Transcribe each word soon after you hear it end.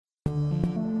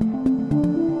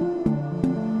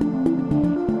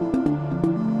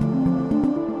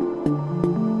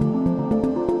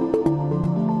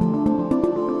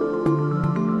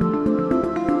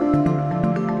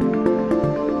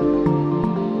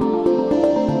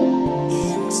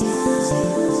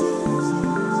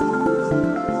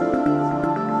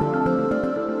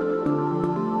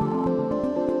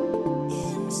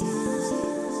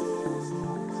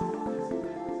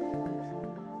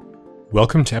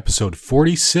Welcome to episode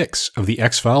 46 of the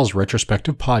X-Files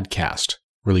Retrospective Podcast,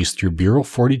 released through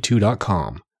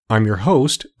Bureau42.com. I'm your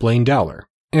host, Blaine Dowler,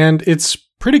 and it's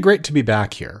pretty great to be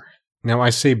back here. Now,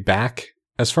 I say back,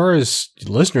 as far as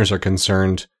listeners are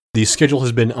concerned, the schedule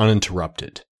has been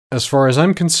uninterrupted. As far as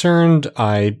I'm concerned,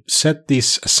 I set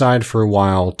this aside for a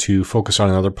while to focus on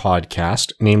another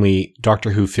podcast, namely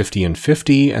Doctor Who 50 and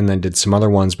 50, and then did some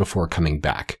other ones before coming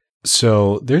back.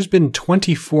 So there's been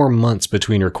 24 months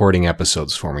between recording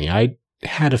episodes for me. I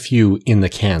had a few in the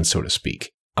can, so to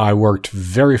speak. I worked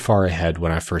very far ahead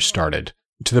when I first started,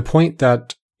 to the point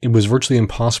that it was virtually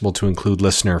impossible to include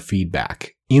listener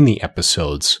feedback in the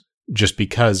episodes just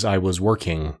because I was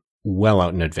working well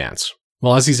out in advance.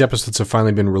 Well, as these episodes have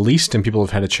finally been released and people have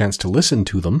had a chance to listen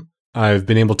to them, I've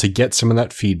been able to get some of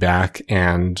that feedback,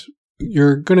 and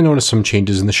you're going to notice some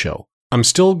changes in the show. I'm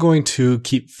still going to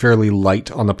keep fairly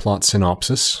light on the plot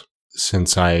synopsis,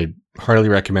 since I highly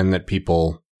recommend that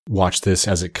people watch this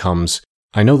as it comes.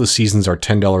 I know the seasons are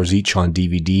 $10 each on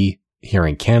DVD here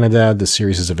in Canada. The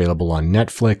series is available on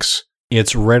Netflix.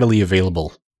 It's readily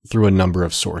available through a number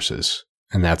of sources,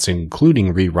 and that's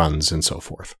including reruns and so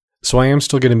forth. So I am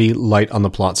still going to be light on the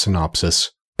plot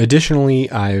synopsis.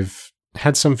 Additionally, I've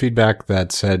had some feedback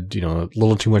that said, a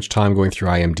little too much time going through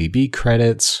IMDb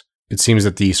credits. It seems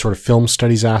that the sort of film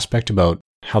studies aspect about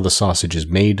how the sausage is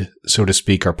made, so to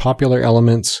speak, are popular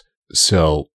elements.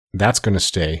 So that's going to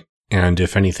stay. And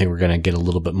if anything, we're going to get a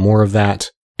little bit more of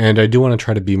that. And I do want to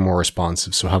try to be more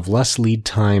responsive, so have less lead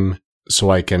time so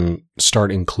I can start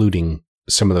including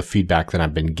some of the feedback that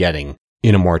I've been getting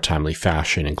in a more timely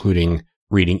fashion, including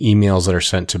reading emails that are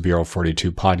sent to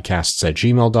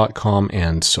bureau42podcasts@gmail.com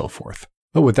and so forth.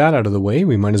 But with that out of the way,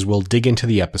 we might as well dig into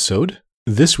the episode.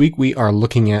 This week we are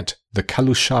looking at The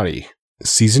Kalushari,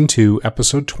 Season 2,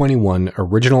 Episode 21,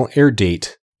 original air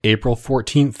date, April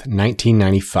 14th,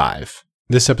 1995.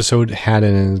 This episode had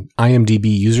an IMDb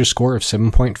user score of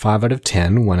 7.5 out of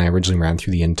 10 when I originally ran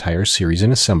through the entire series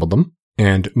and assembled them,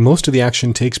 and most of the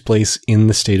action takes place in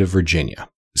the state of Virginia.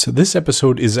 So this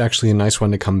episode is actually a nice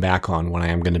one to come back on when I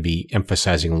am going to be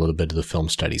emphasizing a little bit of the film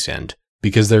studies end,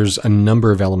 because there's a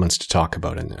number of elements to talk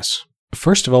about in this.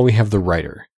 First of all, we have the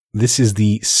writer. This is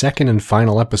the second and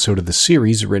final episode of the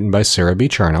series, written by Sarah B.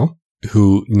 Charno,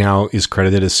 who now is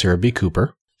credited as Sarah B.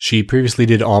 Cooper. She previously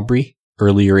did Aubrey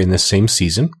earlier in this same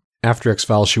season. After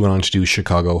X-Files, she went on to do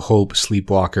Chicago Hope,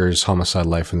 Sleepwalkers, Homicide: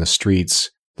 Life in the Streets,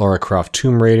 Lara Croft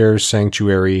Tomb Raider,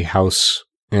 Sanctuary, House,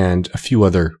 and a few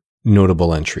other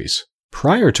notable entries.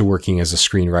 Prior to working as a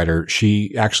screenwriter,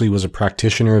 she actually was a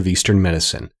practitioner of Eastern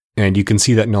medicine, and you can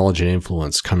see that knowledge and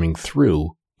influence coming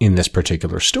through in this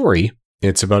particular story.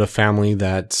 It's about a family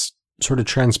that's sort of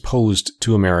transposed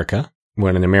to America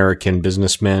when an American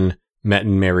businessman met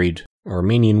and married an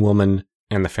Armenian woman,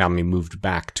 and the family moved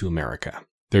back to America.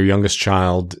 Their youngest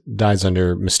child dies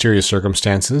under mysterious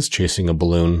circumstances, chasing a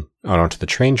balloon out onto the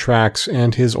train tracks,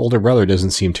 and his older brother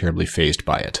doesn't seem terribly fazed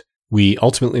by it. We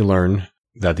ultimately learn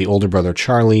that the older brother,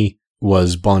 Charlie,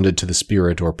 was bonded to the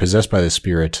spirit or possessed by the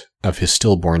spirit of his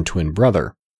stillborn twin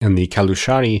brother, and the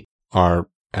Kalushari are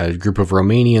a group of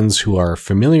Romanians who are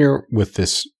familiar with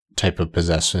this type of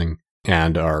possessing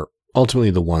and are ultimately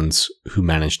the ones who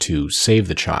manage to save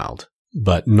the child,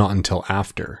 but not until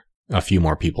after a few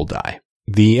more people die.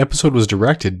 The episode was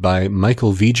directed by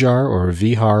Michael Vijar, or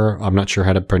Vihar. I'm not sure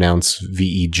how to pronounce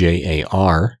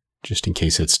Vejar, just in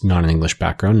case it's not an English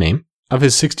background name. Of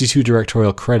his 62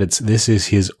 directorial credits, this is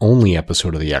his only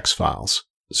episode of The X-Files.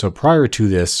 So prior to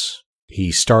this,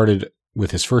 he started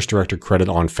with his first director credit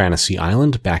on Fantasy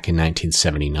Island back in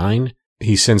 1979.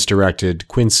 He's since directed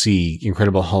Quincy,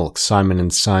 Incredible Hulk, Simon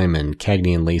 & Simon,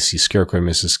 Cagney and Lacey, Scarecrow and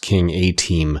Mrs. King,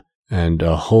 A-Team, and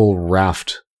a whole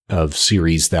raft of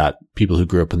series that people who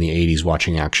grew up in the 80s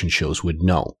watching action shows would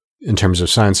know. In terms of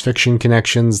science fiction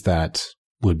connections that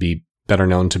would be better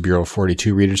known to Bureau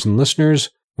 42 readers and listeners,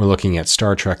 we're looking at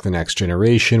Star Trek The Next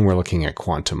Generation, we're looking at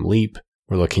Quantum Leap,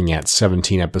 we're looking at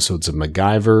 17 episodes of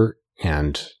MacGyver,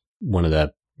 and one of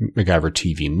the MacGyver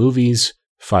TV movies,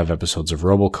 5 episodes of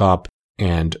RoboCop,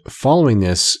 and following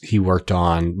this, he worked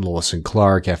on Lois and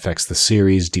Clark, FX the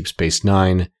Series, Deep Space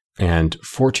Nine, and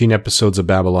 14 episodes of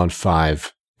Babylon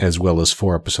 5, as well as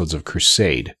 4 episodes of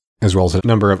Crusade, as well as a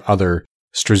number of other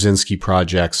Straczynski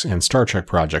projects and Star Trek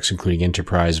projects, including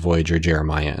Enterprise, Voyager,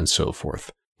 Jeremiah, and so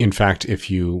forth. In fact, if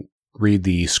you read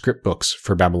the script books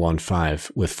for Babylon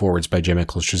 5 with forwards by J.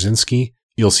 Michael Straczynski,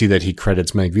 you'll see that he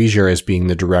credits Mike Vijar as being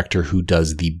the director who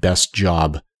does the best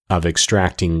job of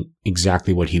extracting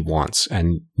exactly what he wants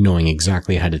and knowing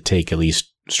exactly how to take at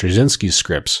least Straczynski's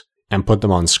scripts and put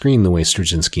them on screen the way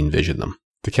Straczynski envisioned them.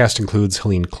 The cast includes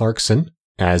Helene Clarkson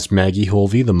as Maggie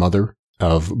Holvey, the mother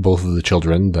of both of the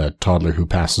children, the toddler who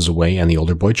passes away and the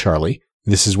older boy Charlie.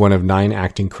 This is one of 9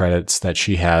 acting credits that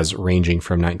she has ranging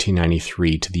from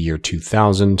 1993 to the year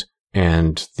 2000,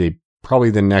 and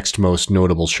probably the next most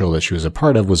notable show that she was a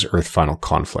part of was Earth Final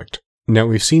Conflict. Now,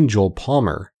 we've seen Joel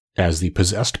Palmer as the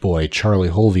possessed boy Charlie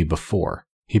Holvey before.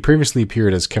 He previously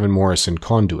appeared as Kevin Morris in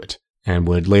Conduit, and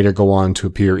would later go on to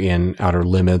appear in Outer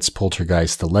Limits,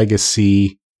 Poltergeist: The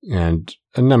Legacy, and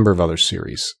a number of other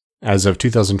series. As of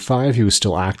 2005, he was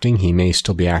still acting. He may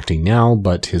still be acting now,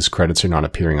 but his credits are not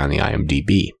appearing on the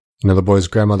IMDb. Now, the boy's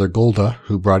grandmother Golda,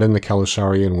 who brought in the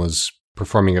Kalushari and was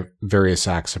performing various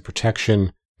acts of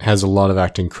protection, has a lot of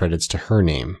acting credits to her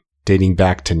name, dating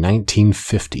back to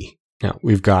 1950. Now,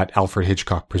 we've got Alfred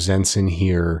Hitchcock Presents in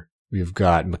here. We've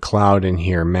got McCloud in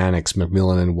here, Mannix,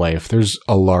 Macmillan and Wife. There's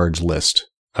a large list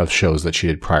of shows that she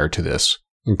did prior to this,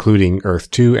 including Earth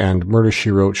 2 and Murder,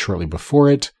 She Wrote shortly before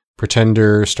it,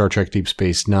 Pretender, Star Trek Deep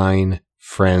Space Nine,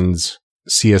 Friends,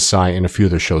 CSI, and a few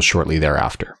other shows shortly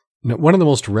thereafter. Now, one of the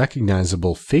most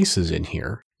recognizable faces in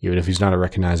here, even if he's not a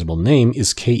recognizable name,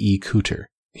 is K.E. Cooter.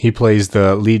 He plays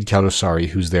the lead Kalusari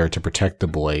who's there to protect the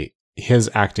boy. His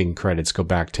acting credits go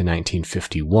back to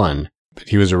 1951, but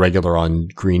he was a regular on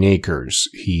Green Acres.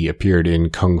 He appeared in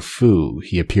Kung Fu.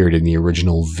 He appeared in the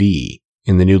original V,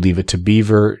 in the new Leave It to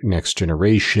Beaver, Next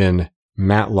Generation,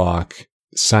 Matlock,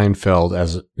 Seinfeld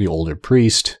as the older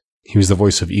priest. He was the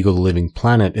voice of Eagle the Living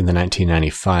Planet in the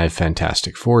 1995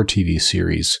 Fantastic Four TV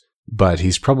series, but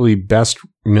he's probably best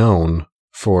known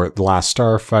for The Last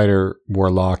Starfighter,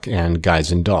 Warlock, and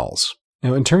Guys and Dolls.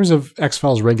 Now, in terms of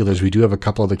X-Files regulars, we do have a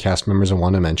couple of the cast members I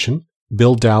want to mention.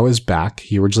 Bill Dow is back.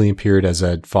 He originally appeared as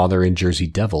a father in Jersey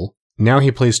Devil. Now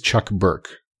he plays Chuck Burke,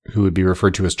 who would be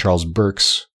referred to as Charles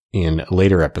Burks in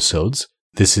later episodes.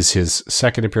 This is his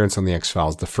second appearance on the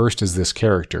X-Files. The first is this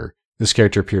character. This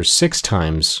character appears 6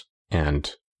 times,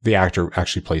 and the actor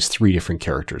actually plays 3 different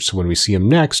characters. So when we see him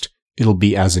next, it'll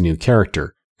be as a new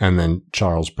character, and then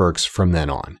Charles Burks from then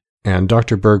on. And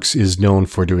Dr. Burks is known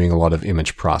for doing a lot of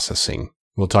image processing.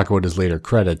 We'll talk about his later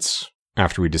credits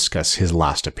after we discuss his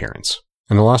last appearance.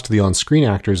 And the last of the on-screen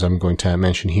actors I'm going to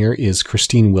mention here is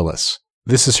Christine Willis.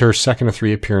 This is her second of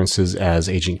 3 appearances as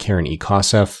Agent Karen E.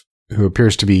 Kosseff, who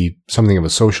appears to be something of a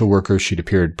social worker. She'd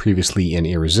appeared previously in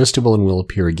Irresistible and will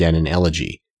appear again in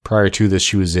Elegy. Prior to this,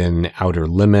 she was in Outer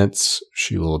Limits.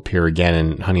 She will appear again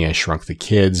in Honey, I Shrunk the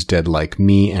Kids, Dead Like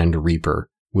Me, and Reaper,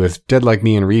 with Dead Like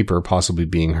Me and Reaper possibly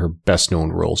being her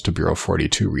best-known roles to Bureau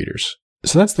 42 readers.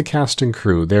 So that's the cast and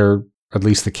crew. At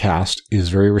least the cast, is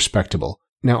very respectable.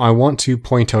 Now, I want to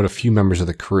point out a few members of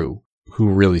the crew who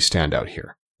really stand out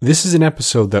here. This is an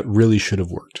episode that really should have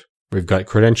worked. We've got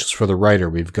credentials for the writer,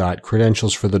 we've got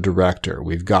credentials for the director,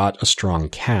 we've got a strong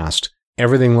cast.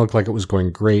 Everything looked like it was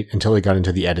going great until they got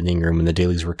into the editing room and the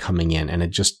dailies were coming in, and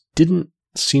it just didn't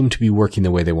seem to be working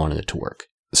the way they wanted it to work.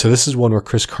 So this is one where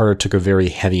Chris Carter took a very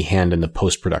heavy hand in the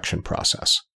post-production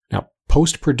process. Now,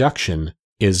 post-production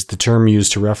is the term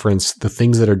used to reference the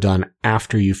things that are done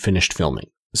after you've finished filming.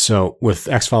 So with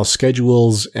X-Files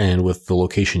schedules and with the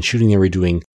location shooting they were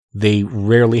doing, they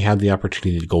rarely had the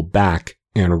opportunity to go back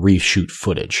and reshoot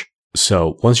footage.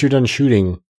 So once you're done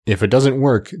shooting, if it doesn't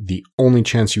work, the only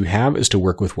chance you have is to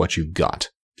work with what you've got.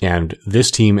 And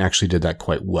this team actually did that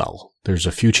quite well. There's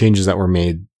a few changes that were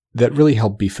made that really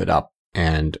helped beef it up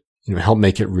and help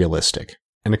make it realistic.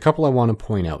 And a couple I want to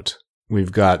point out.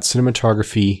 We've got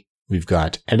cinematography, we've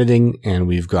got editing, and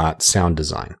we've got sound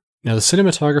design. Now, the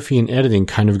cinematography and editing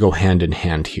kind of go hand in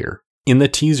hand here. In the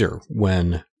teaser,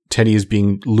 when Teddy is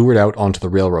being lured out onto the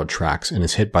railroad tracks and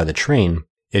is hit by the train,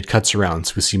 it cuts around.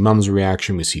 So we see Mom's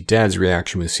reaction, we see Dad's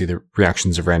reaction, we see the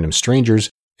reactions of random strangers,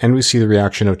 and we see the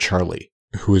reaction of Charlie,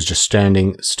 who is just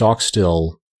standing stock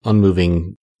still,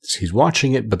 unmoving. He's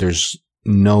watching it, but there's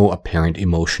no apparent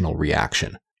emotional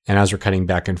reaction. And as we're cutting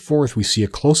back and forth, we see a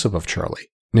close-up of Charlie.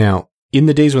 Now, in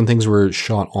the days when things were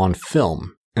shot on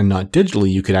film and not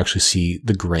digitally, you could actually see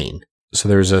the grain. So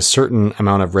there's a certain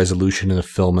amount of resolution in the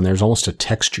film, and there's almost a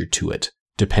texture to it,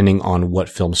 depending on what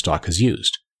film stock is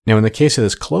used. Now, in the case of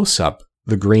this close-up,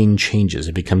 the grain changes.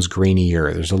 It becomes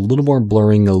grainier. There's a little more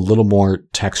blurring, a little more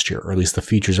texture, or at least the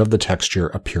features of the texture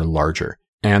appear larger.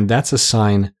 And that's a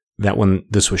sign that when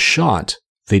this was shot,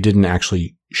 they didn't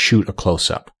actually shoot a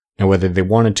close-up. Now, whether they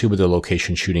wanted to, but the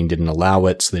location shooting didn't allow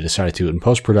it, so they decided to do it in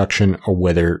post-production, or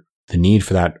whether the need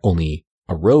for that only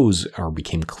arose or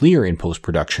became clear in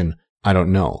post-production, I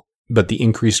don't know. But the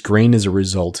increased grain is a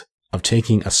result of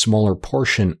taking a smaller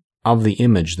portion of the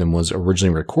image than was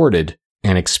originally recorded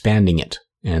and expanding it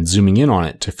and zooming in on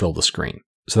it to fill the screen.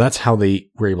 So that's how they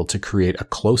were able to create a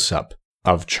close-up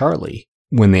of Charlie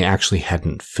when they actually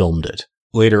hadn't filmed it.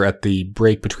 Later at the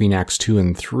break between Acts 2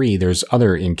 and 3, there's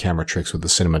other in-camera tricks with the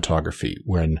cinematography.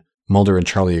 When Mulder and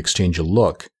Charlie exchange a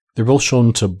look, they're both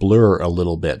shown to blur a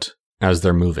little bit as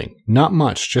they're moving. Not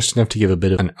much, just enough to give a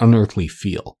bit of an unearthly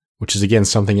feel, which is again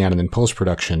something added in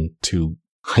post-production to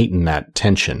heighten that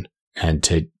tension and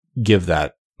to give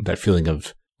that feeling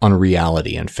of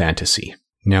unreality and fantasy.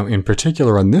 Now, in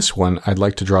particular on this one, I'd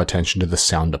like to draw attention to the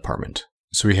sound department.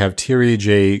 So we have Thierry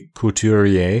J.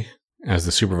 Couturier as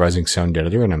the supervising sound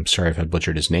editor, and I'm sorry if I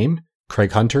butchered his name.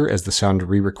 Craig Hunter as the sound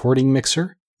re-recording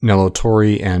mixer. Nello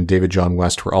Torre and David John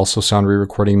West were also sound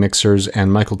re-recording mixers,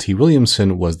 and Michael T.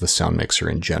 Williamson was the sound mixer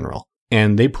in general.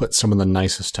 And they put some of the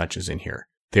nicest touches in here.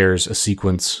 There's a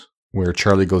sequence where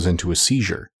Charlie goes into a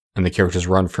seizure, and the characters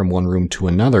run from one room to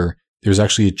another. There's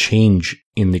actually a change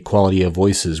in the quality of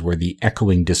voices where the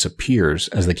echoing disappears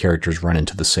as the characters run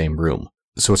into the same room.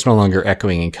 So it's no longer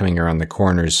echoing and coming around the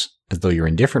corners as though you're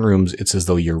in different rooms, it's as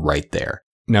though you're right there.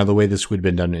 Now, the way this would have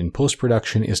been done in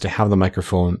post-production is to have the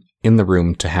microphone in the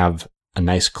room to have a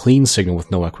nice clean signal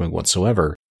with no echoing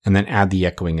whatsoever, and then add the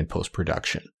echoing in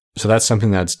post-production. So that's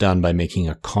something that's done by making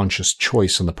a conscious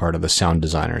choice on the part of the sound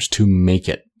designers to make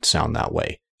it sound that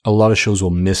way. A lot of shows will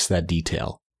miss that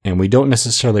detail, and we don't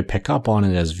necessarily pick up on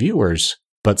it as viewers,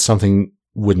 but something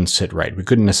wouldn't sit right. We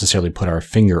couldn't necessarily put our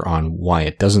finger on why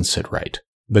it doesn't sit right,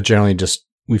 but generally just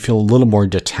we feel a little more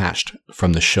detached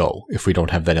from the show if we don't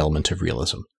have that element of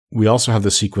realism. We also have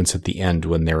the sequence at the end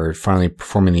when they're finally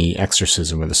performing the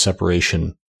exorcism or the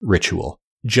separation ritual.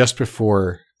 Just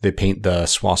before they paint the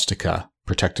swastika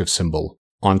protective symbol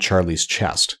on Charlie's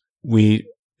chest, we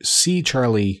see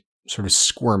Charlie sort of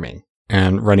squirming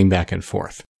and running back and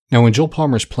forth. Now, when Joel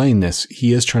Palmer's playing this,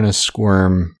 he is trying to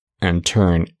squirm and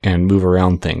turn and move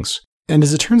around things. And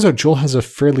as it turns out, Joel has a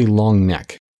fairly long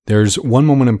neck. There's one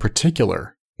moment in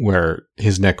particular where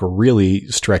his neck really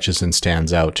stretches and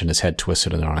stands out and his head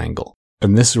twisted at an angle.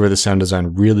 And this is where the sound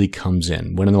design really comes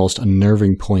in. One of the most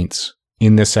unnerving points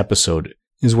in this episode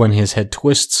is when his head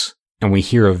twists and we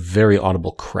hear a very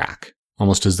audible crack,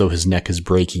 almost as though his neck is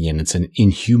breaking and it's an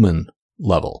inhuman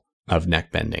level of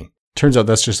neck bending. Turns out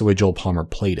that's just the way Joel Palmer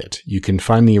played it. You can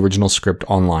find the original script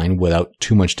online without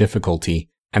too much difficulty,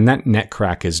 and that neck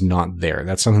crack is not there.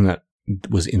 That's something that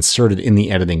was inserted in the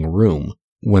editing room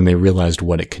when they realized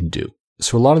what it can do.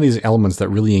 So a lot of these elements that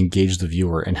really engage the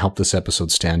viewer and help this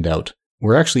episode stand out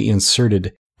were actually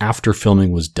inserted after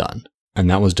filming was done. And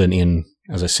that was done in,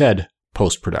 as I said,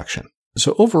 post-production.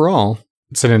 So overall,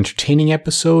 it's an entertaining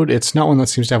episode. It's not one that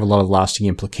seems to have a lot of lasting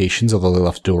implications, although they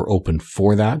left the door open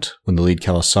for that when the lead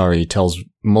Calasari tells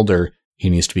Mulder he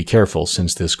needs to be careful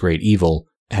since this great evil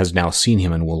has now seen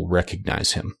him and will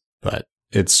recognize him. But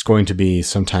it's going to be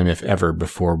some time, if ever,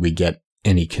 before we get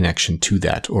any connection to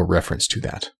that or reference to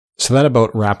that. So that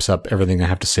about wraps up everything I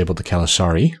have to say about the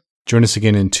Calasari. Join us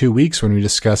again in 2 weeks when we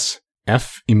discuss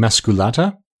F.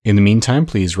 Immaculata. In the meantime,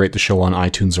 please rate the show on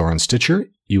iTunes or on Stitcher.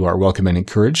 You are welcome and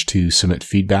encouraged to submit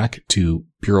feedback to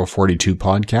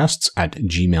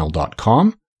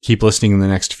Bureau42podcasts@gmail.com. Keep listening in the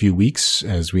next few weeks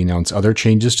as we announce other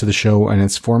changes to the show and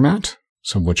its format,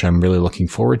 some of which I'm really looking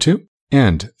forward to.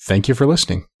 And thank you for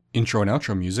listening. Intro and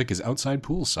outro music is Outside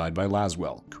Poolside by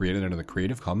Laswell, created under the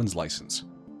Creative Commons license.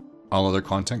 All other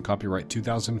content copyright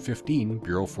 2015,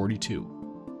 Bureau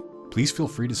 42. Please feel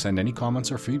free to send any comments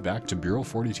or feedback to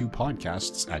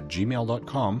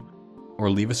Bureau42podcasts@gmail.com or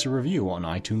leave us a review on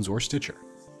iTunes or Stitcher.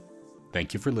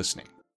 Thank you for listening.